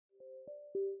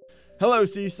Hello,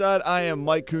 Seaside. I am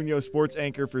Mike Cunio, sports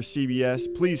anchor for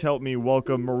CBS. Please help me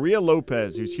welcome Maria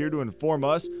Lopez, who's here to inform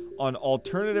us on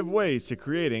alternative ways to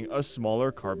creating a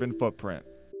smaller carbon footprint.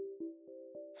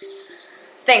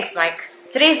 Thanks, Mike.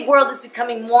 Today's world is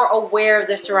becoming more aware of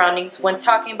their surroundings when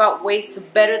talking about ways to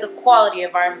better the quality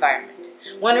of our environment.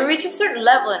 When we reach a certain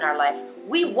level in our life,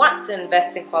 we want to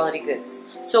invest in quality goods.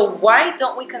 So why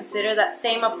don't we consider that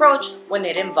same approach when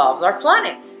it involves our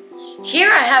planet?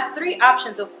 Here I have 3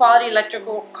 options of quality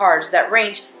electrical cars that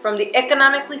range from the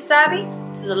economically savvy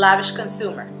to the lavish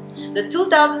consumer. The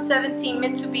 2017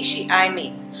 Mitsubishi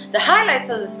i-MiEV. The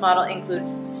highlights of this model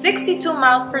include 62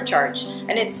 miles per charge,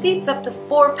 and it seats up to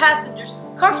 4 passengers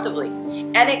comfortably,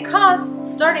 and it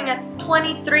costs starting at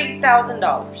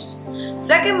 $23,000.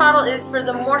 Second model is for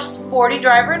the more sporty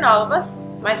driver in all of us,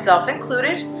 myself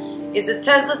included, is the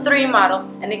Tesla 3 model,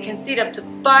 and it can seat up to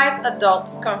 5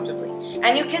 adults comfortably,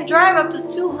 and you can drive up to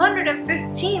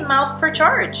 215 miles per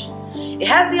charge. It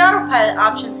has the autopilot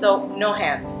option, so no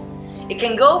hands. It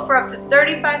can go for up to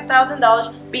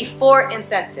 $35,000 before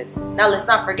incentives. Now let's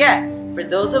not forget, for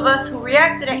those of us who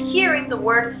reacted at hearing the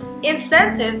word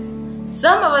incentives,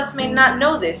 some of us may not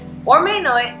know this or may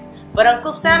know it, but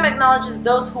Uncle Sam acknowledges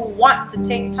those who want to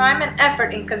take time and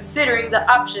effort in considering the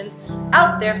options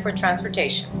out there for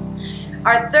transportation.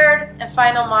 Our third and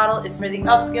final model is for the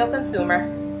upscale consumer.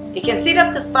 It can seat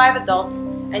up to 5 adults,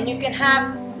 and you can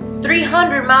have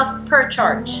 300 miles per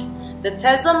charge. The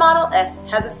Tesla Model S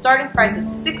has a starting price of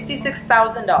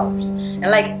 $66,000,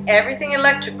 and like everything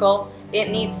electrical,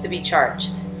 it needs to be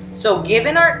charged. So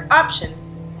given our options,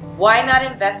 why not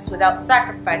invest without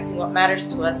sacrificing what matters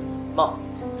to us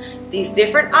most? These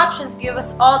different options give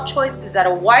us all choices at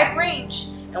a wide range,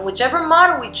 and whichever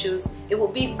model we choose, it will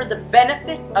be for the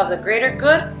benefit of the greater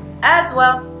good as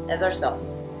well as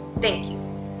ourselves. Thank you.